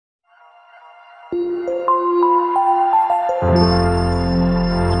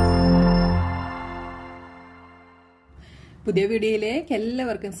പുതിയ വീഡിയോയിലേക്ക്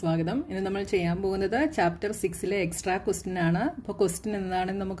എല്ലാവർക്കും സ്വാഗതം. ഇന്ന് നമ്മൾ ചെയ്യാൻ പോകുന്നത് ചാപ്റ്റർ 6ലെ എക്സ്ട്രാ ക്വസ്റ്റ്യൻ ആണ്. അപ്പോൾ ക്വസ്റ്റ്യൻ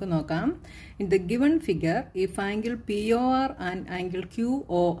എന്താണെന്ന് നമുക്ക് നോക്കാം. In the given figure if angle POR and angle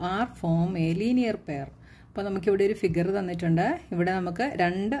QOR form A linear pair. അപ്പോൾ നമുക്കിവിടെ ഒരു ഫിഗർ തന്നിട്ടുണ്ട്. ഇവിടെ നമുക്ക്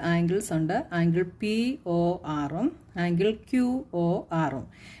രണ്ട് ആംഗിൾസ് ഉണ്ട്, ആംഗിൾ PORഉം ആംഗിൾ QORഉം.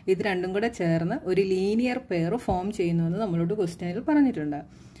 ഇത് രണ്ടും കൂടെ ചേർന്ന് ഒരു ലീനിയർ പെയർ ഫോം ചെയ്യുന്നുവെന്ന് നമ്മളോട് ക്വസ്റ്റ്യനിൽ പറഞ്ഞിട്ടുണ്ട്.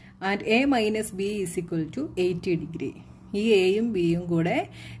 And A - B = 80 degree. ഈ എയും ബിയും കൂടെ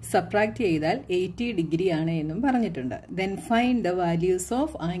സബ്ട്രാക്ട് ചെയ്താൽ 80 ഡിഗ്രി ആണ് എന്നും പറഞ്ഞിട്ടുണ്ട്. Then find the values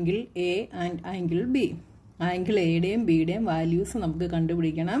of angle A and angle B. Angle എയുടെയും ബിയുടെയും വാല്യൂസ് നമുക്ക്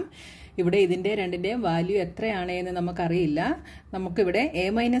കണ്ടുപിടിക്കണം. ഇവിടെ ഇതിൻ്റെ രണ്ടിൻ്റെയും വാല്യൂ എത്രയാണ് എന്ന് നമുക്കറിയില്ല. നമുക്കിവിടെ A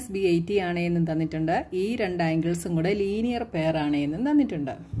 - B 80 ആണ് എന്നും തന്നിട്ടുണ്ട്. ഈ രണ്ട് ആംഗിൾസും കൂടെ ലീനിയർ പെയർ ആണ് എന്നും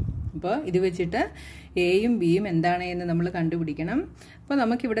തന്നിട്ടുണ്ട്. അപ്പോൾ ഇത് വെച്ചിട്ട് എയും ബിയും എന്താണ് എന്ന് നമ്മൾ കണ്ടുപിടിക്കണം. അപ്പോൾ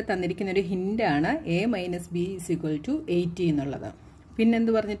നമുക്കിവിടെ തന്നിരിക്കുന്ന ഒരു ഹിൻ്റാണ് A - B = 80 എന്നുള്ളത്.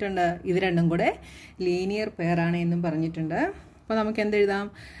 പിന്നെന്ത് പറഞ്ഞിട്ടുണ്ട്? ഇത് രണ്ടും കൂടെ ലീനിയർ പെയർ ആണ് എന്നും പറഞ്ഞിട്ടുണ്ട്. അപ്പോൾ നമുക്ക് എന്തെഴുതാം?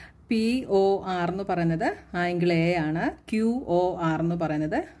 POR എന്ന് പറയുന്നത് ആംഗിൾ എ ആണ്, QOR എന്ന്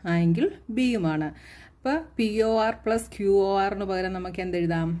പറയുന്നത് ആംഗിൾ ബിയുമാണ്. അപ്പോൾ POR + QOR എന്ന് പകരം നമുക്ക്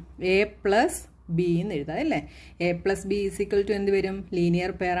എന്തെഴുതാം? A + B എന്ന് എഴുതാം അല്ലേ? A + B = എന്ത് വരും?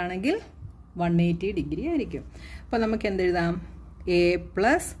 ലീനിയർ പെയർ ആണെങ്കിൽ 180 ഡിഗ്രി ആയിരിക്കും. അപ്പോൾ നമുക്ക് എന്തെഴുതാം? A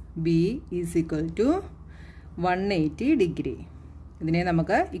 + B = 180 degree. ഇതിനെ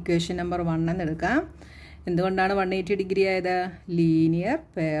നമുക്ക് ഇക്വേഷൻ നമ്പർ 1 എന്ന് എടുക്കാം. എന്തുകൊണ്ടാണ് 180 ഡിഗ്രി ആയത്? ലീനിയർ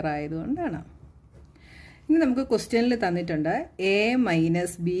പെയർ ആയതുകൊണ്ടാണ്. ഇനി നമുക്ക് ക്വസ്റ്റ്യനിൽ തന്നിട്ടുണ്ട് A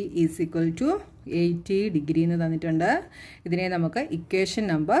 - B = 80 ഡിഗ്രി എന്ന് തന്നിട്ടുണ്ട്. ഇതിനെ നമുക്ക് ഇക്വേഷൻ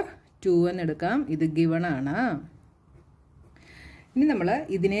നമ്പർ 2 എന്ന് എടുക്കാം. ഇത് ഗിവൺ ആണ്. ഇനി നമ്മൾ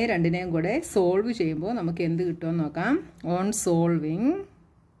ഇതിനെ രണ്ടിനെയും കൂടെ സോൾവ് ചെയ്യുമ്പോൾ നമുക്ക് എന്ത് കിട്ടുമെന്ന് നോക്കാം. ഓൺ സോൾവിങ്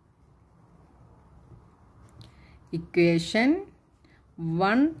ഇക്വേഷൻ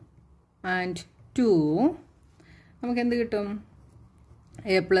 1 ആൻഡ് 2 നമുക്ക് എന്ത് കിട്ടും?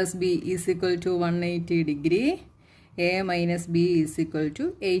 A + B = 180 degree, A - B =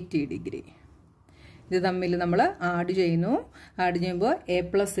 80 degree. ഇത് തമ്മിൽ നമ്മൾ ആഡ് ചെയ്യുന്നു. ആഡ് ചെയ്യുമ്പോൾ A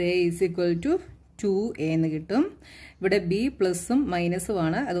 + A = 2A എന്ന് കിട്ടും. ഇവിടെ B പ്ലസും മൈനസും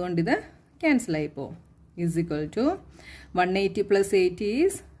ആണ്, അതുകൊണ്ട് ഇത് ക്യാൻസൽ ആയിപ്പോവും. = 180 + 80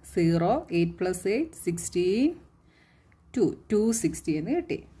 is 0, 8 + 8 16, 260 എന്ന്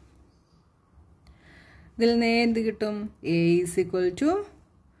കിട്ടി. ഇതിൽ നിന്ന് എന്ത് കിട്ടും? A =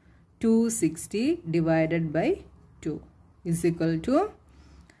 260 divided by 2 =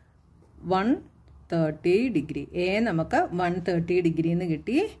 130 degree. A നമുക്ക് 130 ഡിഗ്രി എന്ന്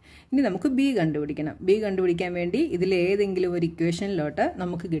കിട്ടി. ഇനി നമുക്ക് B കണ്ടുപിടിക്കണം. B കണ്ടുപിടിക്കാൻ വേണ്ടി ഇതിൽ ഏതെങ്കിലും ഒരു ഇക്വേഷനിലോട്ട്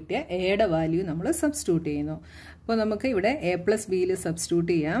നമുക്ക് കിട്ടിയ എയുടെ വാല്യൂ നമ്മൾ സബ്സ്റ്റിറ്റ്യൂട്ട് ചെയ്യുന്നു. അപ്പോൾ നമുക്ക് ഇവിടെ A + B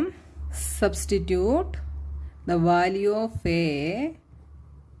സബ്സ്റ്റിറ്റ്യൂട്ട് ചെയ്യാം. Substitute the value of A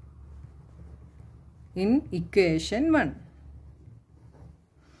in equation 1.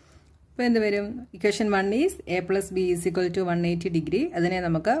 അപ്പോൾ എന്ത് വരും? Equation 1 is A + B = 180 degree. അതിനെ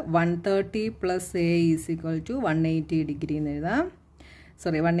നമുക്ക് 130 + A = 180 ഡിഗ്രി എന്ന് എഴുതാം.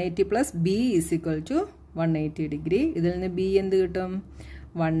 180 + B = 180 ഡിഗ്രി. ഇതിൽ നിന്ന് B എന്ത് കിട്ടും?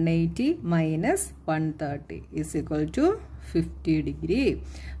 180 - 130 = 50 ഡിഗ്രി.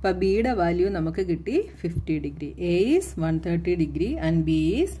 അപ്പോൾ ബിയുടെ വാല്യൂ നമുക്ക് കിട്ടി 50 degree. A is 130 degree and B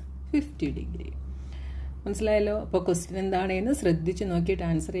is 50 degree. മനസ്സിലായല്ലോ? അപ്പോൾ ക്വസ്റ്റ്യൻ എന്താണെന്ന് ശ്രദ്ധിച്ച് നോക്കിയിട്ട്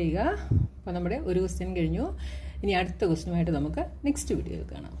ആൻസർ ചെയ്യുക. അപ്പോൾ നമ്മുടെ ഒരു ക്വസ്റ്റ്യൻ കഴിഞ്ഞു. ഇനി അടുത്ത ക്വസ്റ്റ്യനുമായിട്ട് നമുക്ക് നെക്സ്റ്റ് വീഡിയോയിൽ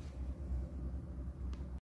കാണാം.